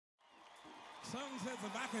song says,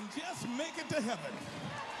 if I can just make it to heaven,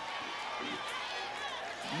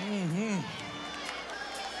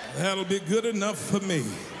 that'll be good enough for me.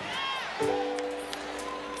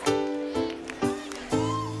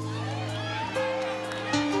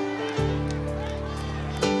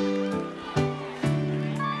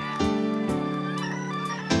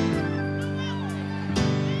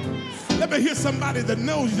 Let me hear somebody that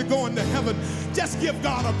knows you're going to heaven. Just give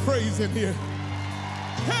God a praise in here.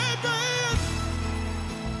 Hey,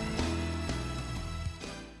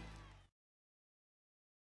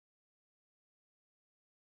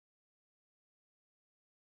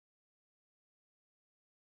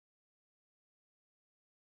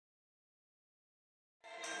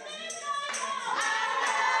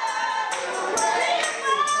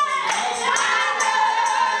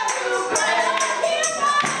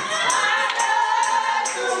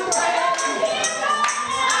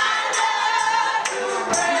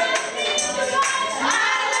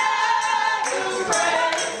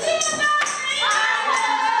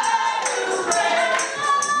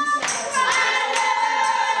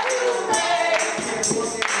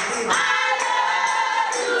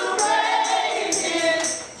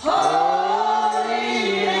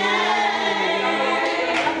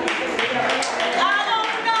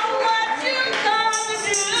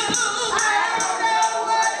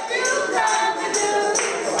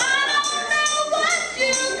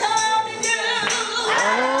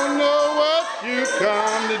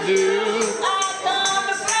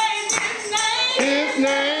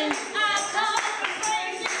 man.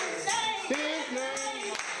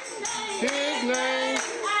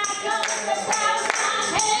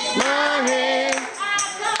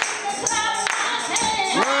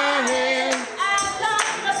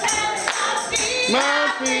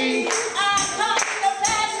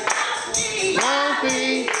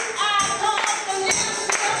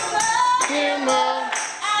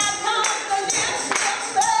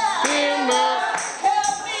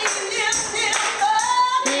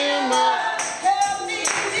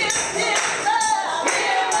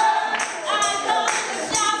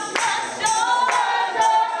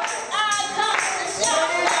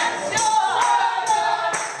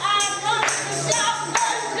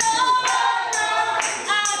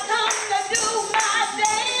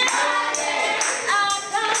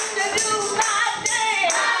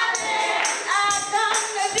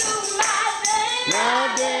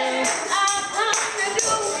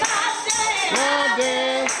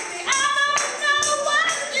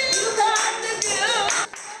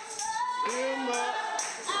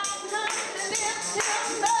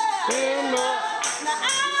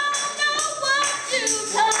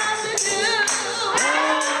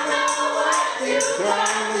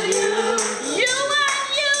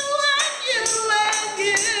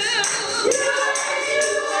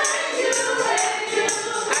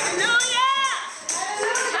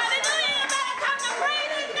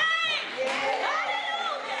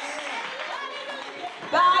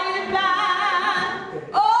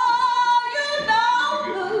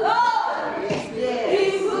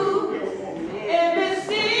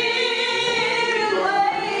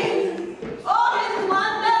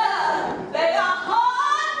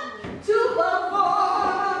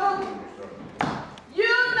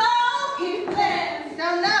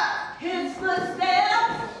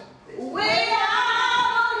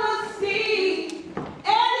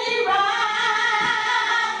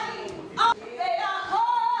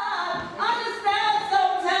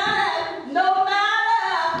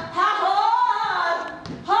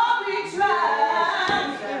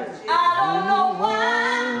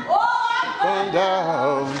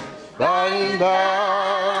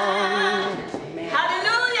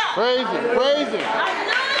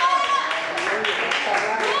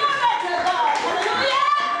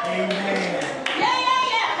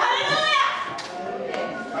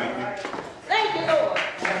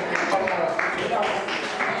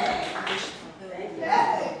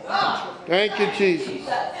 Thank you, Jesus.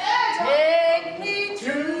 Take me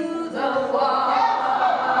to the water.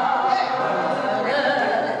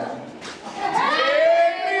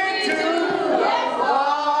 Take me to the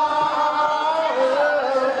water.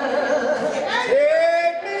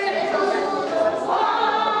 Take me to the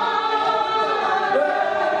water.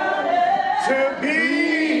 To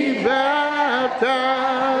be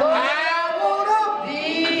baptized. I want to be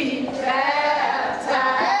baptized.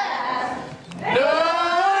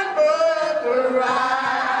 None but the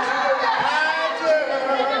right.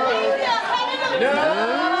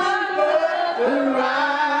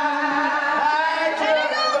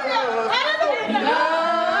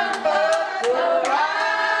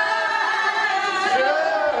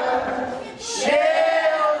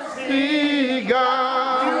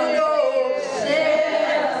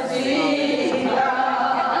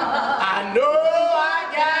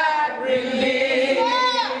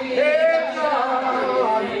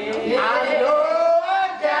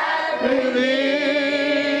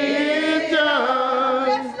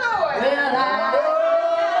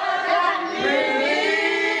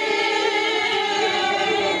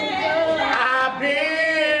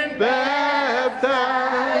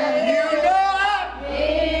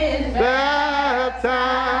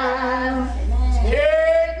 baptized.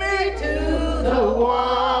 Take me to the water.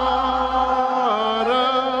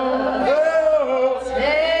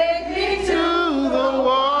 Take me to The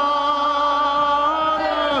water.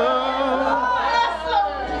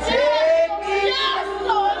 Take me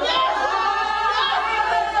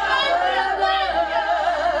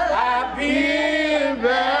I've been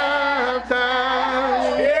baptized.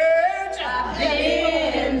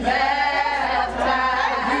 in baptized.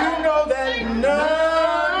 You know that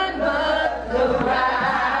none But the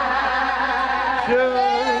righteous,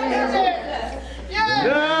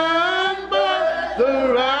 none but the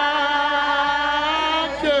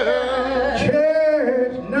righteous,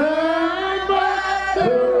 church, none but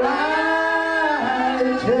the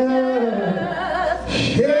righteous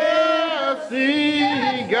shall see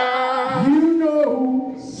God. You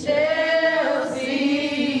know, shall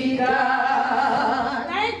see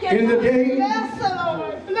God. In the day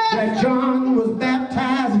that John was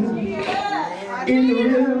baptizing in the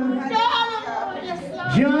river,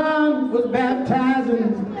 John was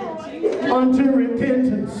baptizing unto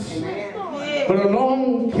repentance. But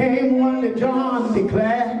along came one that John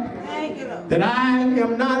declared that I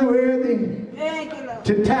am not worthy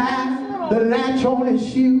to tie the latch on his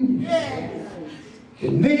shoes.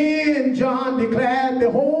 And then John declared,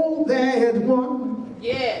 behold, there is one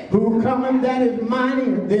who cometh that is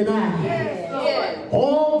mightier than I.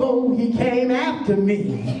 Although he came after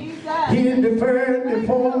me, he is deferred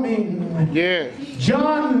before me.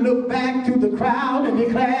 John looked back to the crowd and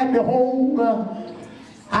declared, behold,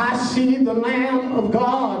 I see the Lamb of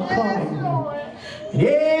God coming.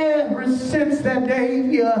 Ever since that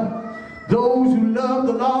day, those who love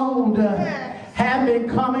the Lord have been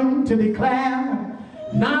coming to declare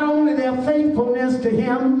not only their faithfulness to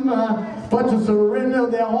him, but to surrender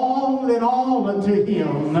their all and all unto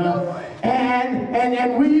him.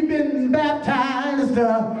 And we've been baptized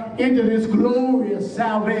into this glorious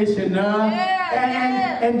salvation.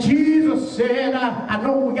 And Jesus said, I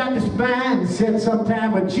know we got this mindset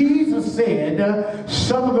sometime, but Jesus said,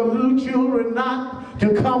 some of the little children not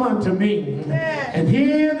to come unto me. And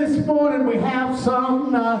here this morning we have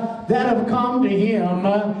some that have come to him.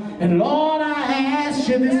 And Lord, I ask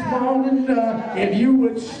you this morning if you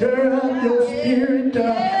would stir up your spirit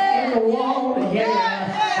in the water here.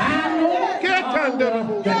 I know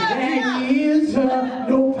that there is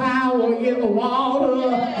no power in the water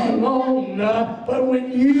alone, but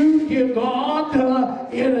when you give God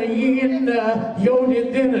in your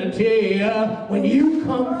divinity, when you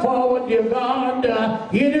come forward, dear God,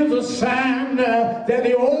 it is a sign that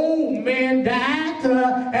the old man died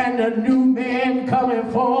and the new man coming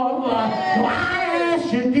forth. So I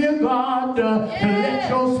ask you, dear God, to let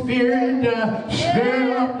your spirit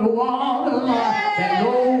stir up the water, and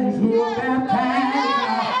those who are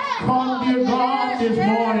baptized come, dear God, this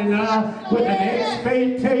morning with an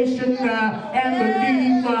expectation and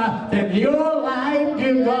belief that your life,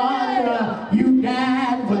 dear God, you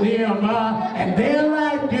died for them, and their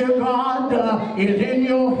life, dear God, is in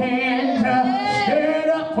your hands. Stir it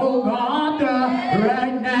up, oh God,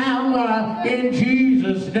 right now, in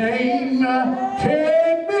Jesus' name.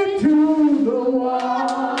 Take me to the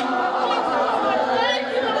water.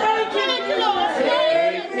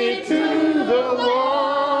 Take me to the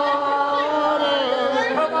water.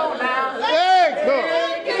 Come on now. Take me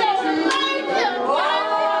to the water.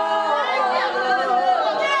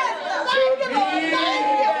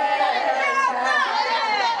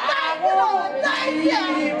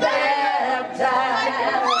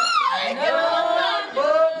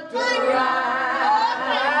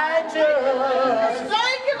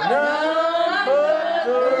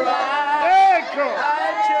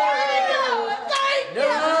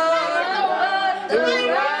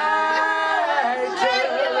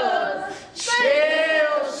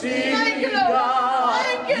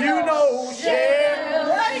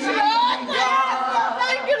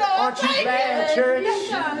 Church,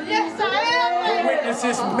 Yes, I am. to witness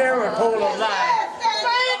this miracle of life.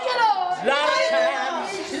 Thank you, Lord. A lot of times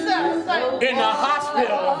in the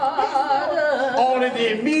hospital, only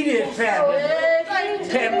the immediate family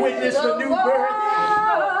can witness the new birth.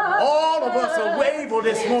 All of us are able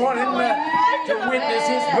this morning to witness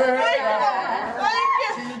his birth.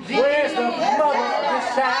 Where's the mother of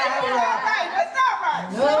this child?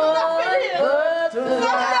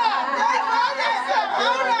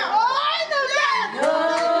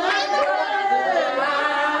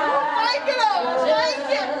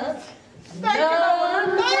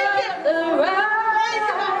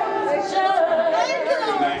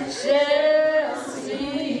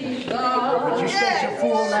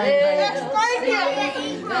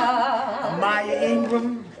 Maya Ingram.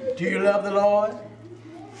 Ingram, do you love the Lord?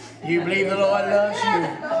 Do you believe the Lord loves you?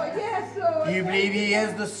 Yes, Lord. Do you believe He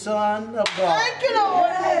is the Son of God? Thank you, Lord.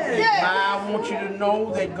 Yes. I want you to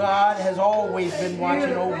know that God has always been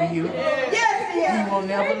watching over you. Yes, He yes. will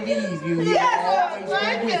never leave you. He will Yes, always Lord. be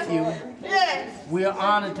Thank with you. you. Yes. We are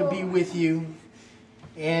honored to be with you.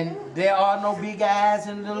 And there are no big eyes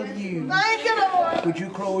and little U's. Thank you, Lord. Would you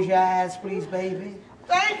close your eyes, please, baby?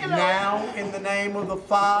 Thank you, Lord. Now, in the name of the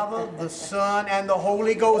Father, the Son, and the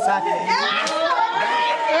Holy Ghost, I thank you.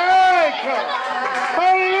 Hey, God.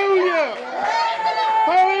 Hallelujah.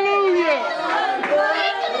 Hallelujah.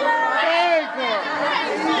 Hey, God.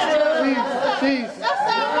 Jesus. That's all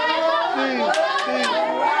right, Lord.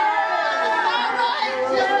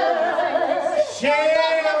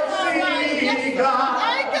 Shall see God.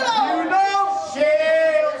 Thank you, You Lord. know,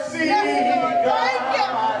 shall see Yes, Lord. Thank you.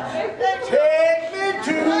 God. Thank you. Take me to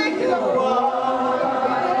Thank you, the Lord.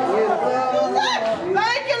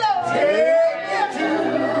 Thank you, Lord. Take me to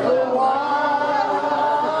the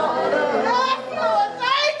Yes, Lord.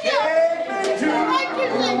 Thank you. Take me to Thank you,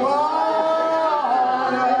 the Jesus. water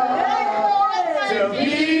to Thank you.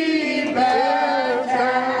 be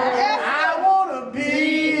baptized. Yes, I want to be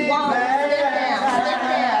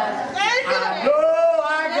baptized. thank you, I Lord. know I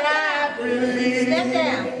got relief.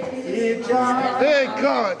 In John. Hey,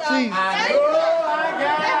 God. Jesus. I know I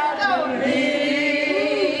got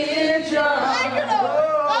relief. In John. Thank you,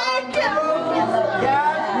 Lord. Thank you.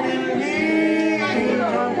 Got relief.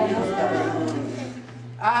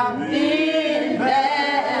 I've been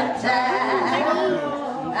baptized.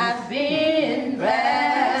 I've been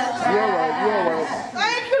baptized. You're all right. You're all right.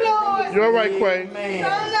 Thank you, Lord. You're all right, Quay. Amen.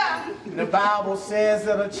 Lord. The Bible says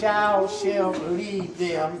that a child shall lead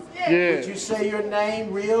them. Would Yeah. you say your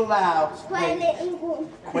name real loud? Quayle Ingram.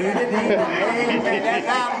 Quayle Ingram. Amen. That's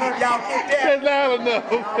loud enough. Y'all get that? That's loud enough.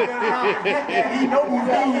 He know who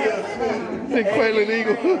he is. Say Quaylen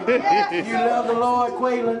Eagle. You love the Lord,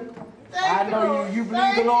 Quaylen? I know you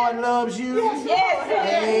believe the Lord loves you? Yes,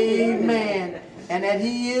 Amen. And that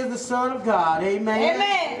He is the Son of God. Amen.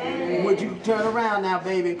 Amen. Would you turn around now,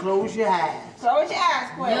 baby, and close your eyes? Close your eyes,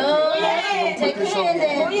 Quayle. No, Put your hand. Take your hand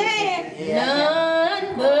Put your hand.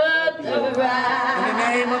 None but the In right. the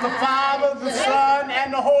name of the Father, the Son,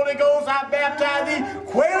 and the Holy Ghost, I baptize thee,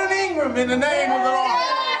 Quaylen Ingram, in the name of the Lord.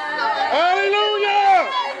 Hallelujah.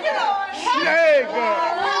 Thank you, Lord. Hey,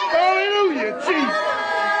 God. Hallelujah. Jesus.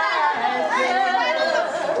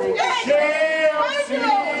 Shall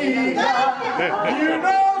see God. You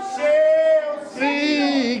know, shall see.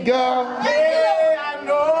 See God. Yeah, I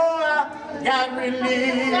know I got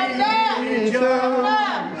relief. I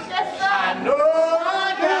know I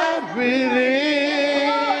got Religion.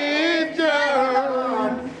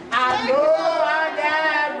 I know I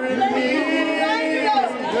got religion.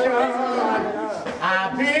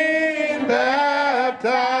 I've been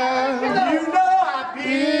Baptized. You know I've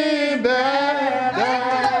been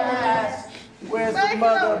Baptized. Where's the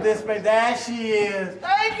mother of this baby? There she is.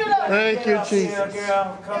 Thank you, Lord. Thank you, Here, Jesus.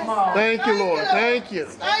 girl, come on. Thank you, Lord. Thank you.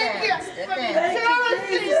 Thank you. Step For the down. children,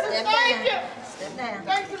 Jesus. Step Thank down. you. Step down.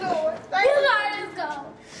 Thank you, Lord. Thank you, Lord. Let's go.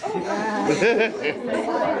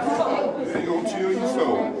 They gonna chill your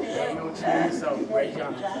soul. So, praise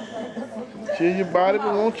God. Chill your body,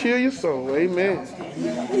 but won't chill your soul. Amen.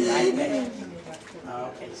 Right there.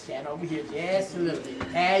 Okay, stand over here just a little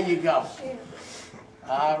bit. There you go.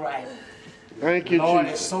 All right. Thank you, Lord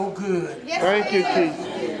is Jesus. so good. Thank you,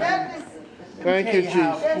 Jesus. Thank you, Tell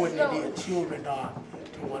how Jesus. important it is children are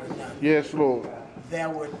to one another. Yes, Lord. There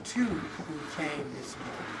were two who came this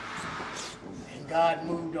morning. And God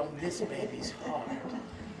moved on this baby's heart.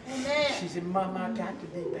 Amen. She said, Mama, I got to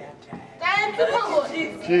be baptized. Thank you, Lord.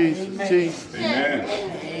 Jesus, Jesus,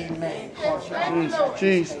 Amen. Amen. Thank you, Lord.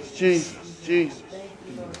 Jesus, Jesus, Jesus.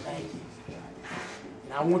 Thank you.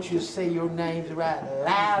 And I want you to say your names right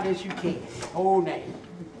loud as you can. Whole name.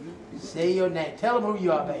 Say your name. Tell them who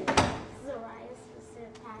you are, baby.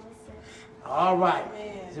 All right.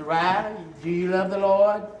 Zariah, do you love the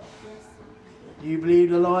Lord? Do you believe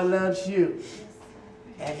the Lord loves you?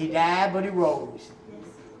 And He died, but He rose.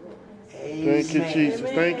 Amen. Thank you, Jesus.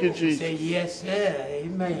 Thank you, Say Jesus. yes, sir.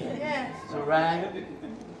 Amen. Zariah,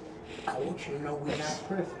 I want you to know we're not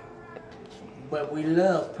perfect. But we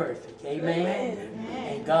love perfect. Amen.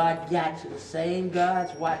 And God got you. The same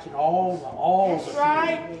God's watching all of us.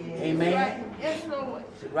 Right. Amen. Yes, Lord.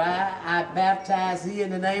 Right, I baptize thee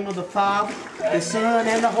in the name of the Father, the Son,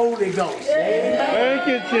 and the Holy Ghost. Amen. Thank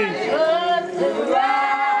you, Jesus.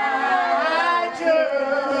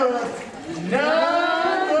 Righteous,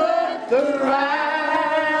 none but the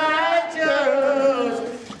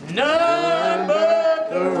righteous, none but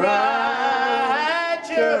the righteous.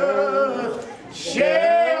 righteous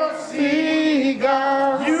shall see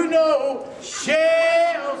God. You know,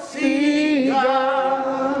 shall see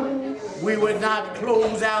God. We would not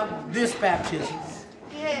close out this baptism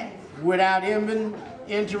without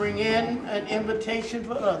entering in an invitation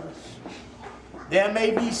for others. There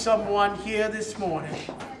may be someone here this morning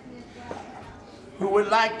who would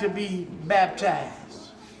like to be baptized.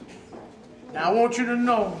 Now I want you to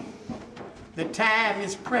know the time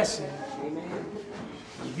is pressing.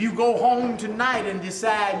 If you go home tonight and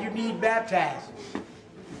decide you need baptizing,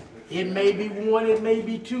 it may be one, it may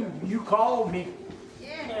be two. You call me,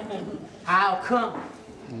 I'll come.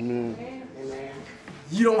 Amen.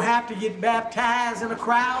 You don't have to get baptized in a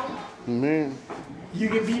crowd. Amen. You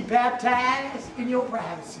can be baptized in your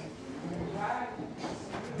privacy.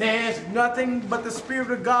 There's nothing but the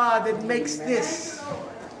Spirit of God that makes this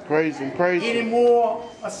Praise Him, praise any Him. more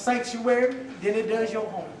a sanctuary than it does your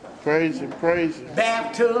home. Praise Him, praise Him.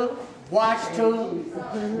 Bath tub, wash tub,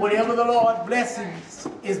 whatever the Lord blesses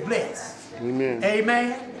is blessed. Amen.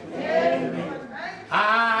 Amen. Amen.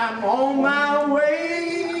 I'm on my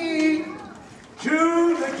way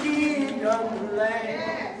to the kingdom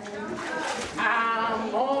land.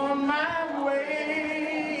 I'm on my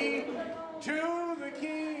way to the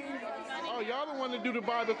kingdom. Oh, y'all don't want to do the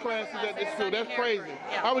Bible classes at this school. That's crazy.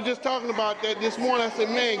 I was just talking about that this morning. I said,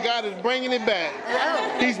 man, God is bringing it back.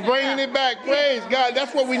 He's bringing it back. Praise God.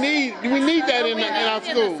 That's what we need. We need that in our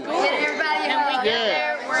school.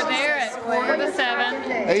 Yeah. We're there at 6:45.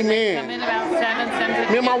 Come Amen. in about 7:50.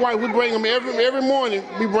 Me and my wife, we bring them every morning.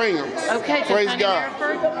 We bring them. Okay, to Praise Sunny God.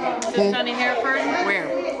 Hereford? To Sunny Hereford? Where?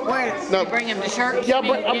 No, You bring him to church? yeah, I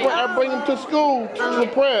bring them to school for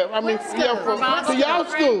prayer. I mean, yeah, to y'all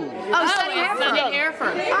school. Sunny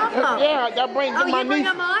Hereford. Yeah, I bring them my niece.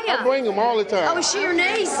 I bring them all the time. Oh, is she your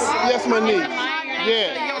niece? Yes, my niece.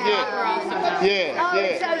 Yeah.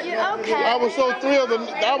 So you, okay. I was so thrilled and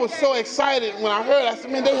I was so excited when I heard. I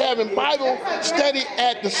said, man, they having Bible study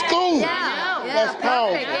at the school. Yeah. That's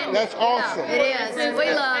powerful. That's awesome. It is.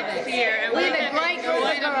 We love it. We have a great group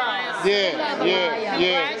of girls. Yeah.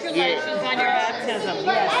 Congratulations on your baptism.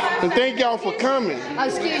 And thank y'all for coming. Oh,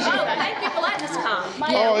 excuse you. Thank you for letting us come.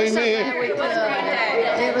 Oh, we're so amen. glad we could.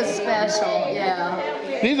 It was special,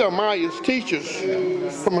 yeah. These are Maya's teachers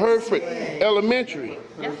from Hereford Elementary.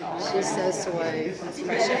 She's so sweet.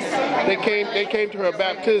 They came to her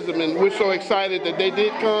baptism, and we're so excited that they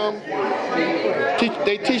did come.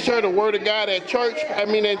 They teach her the Word of God at church. I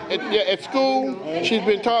mean, at school, she's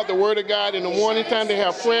been taught the Word of God in the morning time. They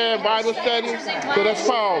have prayer and Bible study, so that's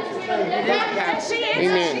powerful.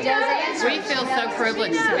 Amen. We feel so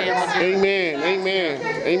privileged to be able to do Amen.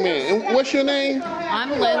 And what's your name?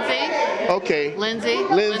 I'm Lindsay. Okay. Lindsay,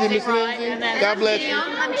 Miss Wright, Lindsay. and then God bless you.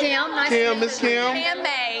 I'm Kim. Nice to Kim, meet Miss you. Kim. Pam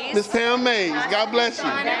Mays. Miss Pam Mays. God bless you.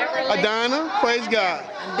 Adonna, praise God.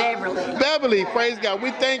 Beverly, praise God.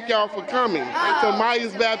 We thank y'all for coming to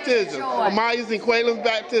Maya's baptism, or Maya's and Quayla's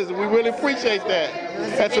baptism. We really appreciate that.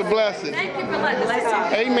 That's a blessing. Thank you for letting us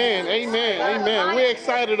come. Amen. We're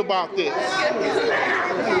excited about this.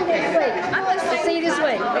 We'll see you this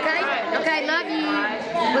week, okay? Okay, love you.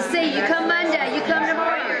 We'll see you. Come Monday. You come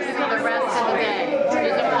tomorrow. for the rest of the day. It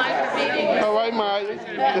was a pleasure meeting you. All right, Maya.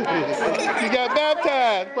 You got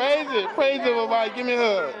baptized. Praise it. Praise it, Maya. Give me a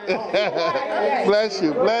hug. Bless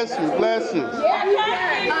you. Christy,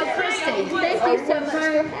 thank you so much for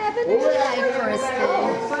having me. Hi, Christy.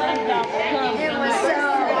 It was so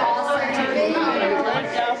awesome to be here.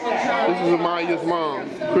 This is Maya's mom,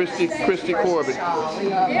 Christy Corbett. We'll be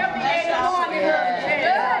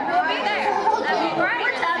there. That'd be great.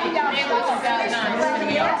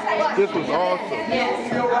 This was awesome.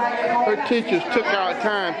 Her teachers took our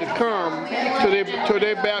time to come to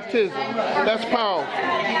their baptism. That's powerful.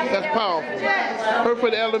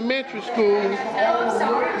 Hereford Elementary School,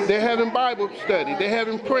 they're having Bible study. They're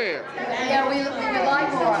having prayer. Yeah, we would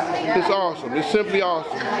like more of it. It's awesome. It's simply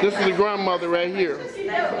awesome. This is the grandmother right here.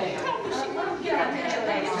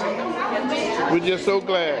 We're just so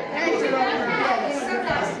glad.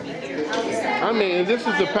 I mean, this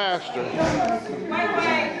is the pastor.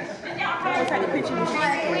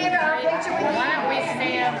 Why don't we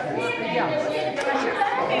stand?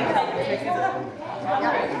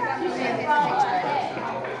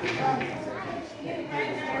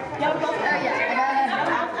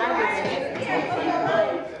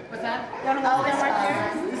 What's that? Oh,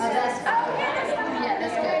 that's fine. Yeah,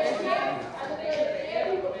 that's good.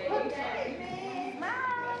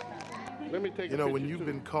 Let me take You a know, picture when you've too.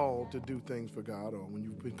 been called to do things for God, or when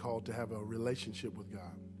you've been called to have a relationship with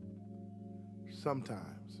God,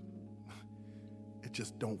 sometimes it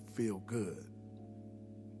just don't feel good.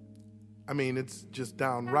 I mean, it's just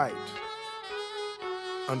downright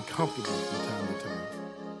uncomfortable from time to time.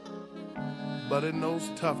 But in those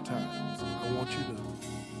tough times, I want you to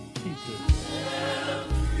keep this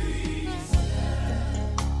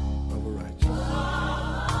of a righteous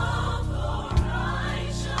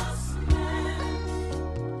man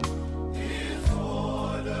is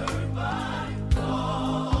ordered by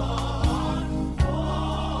God,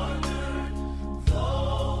 ordered,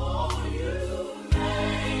 though you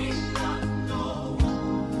may not know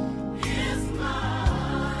his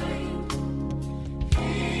mind,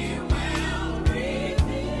 he will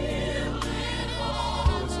reveal it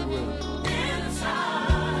all in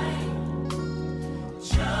time.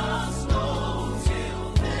 Just know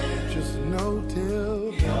till then. Just know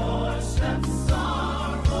till your steps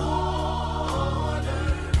are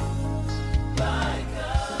ordered by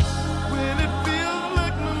God. When it feels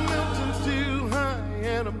like my mountain's too high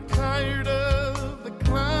and I'm tired of the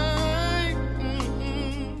climb.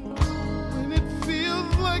 When it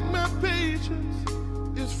feels like my patience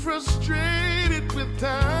is frustrated with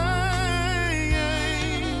time,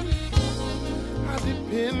 I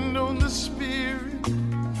depend on the Spirit to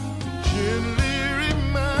gently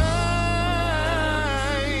remind.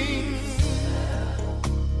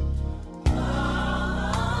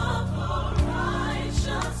 Love for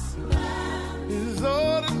righteous man is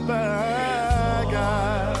ordered by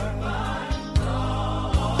God.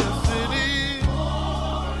 Yes, it is.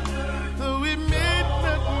 Though we may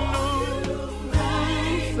not know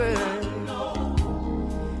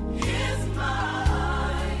his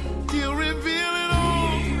mind, he'll reveal it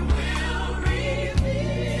all. He will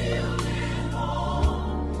reveal it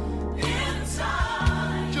all in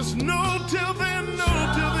time. Just know till then,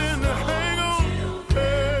 hang on,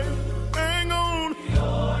 hey, hang on.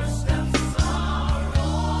 Your steps are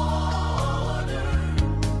ordered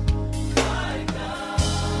by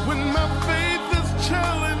God. When my faith is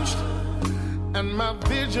challenged and my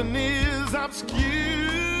vision is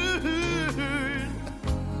obscured,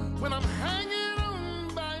 when I'm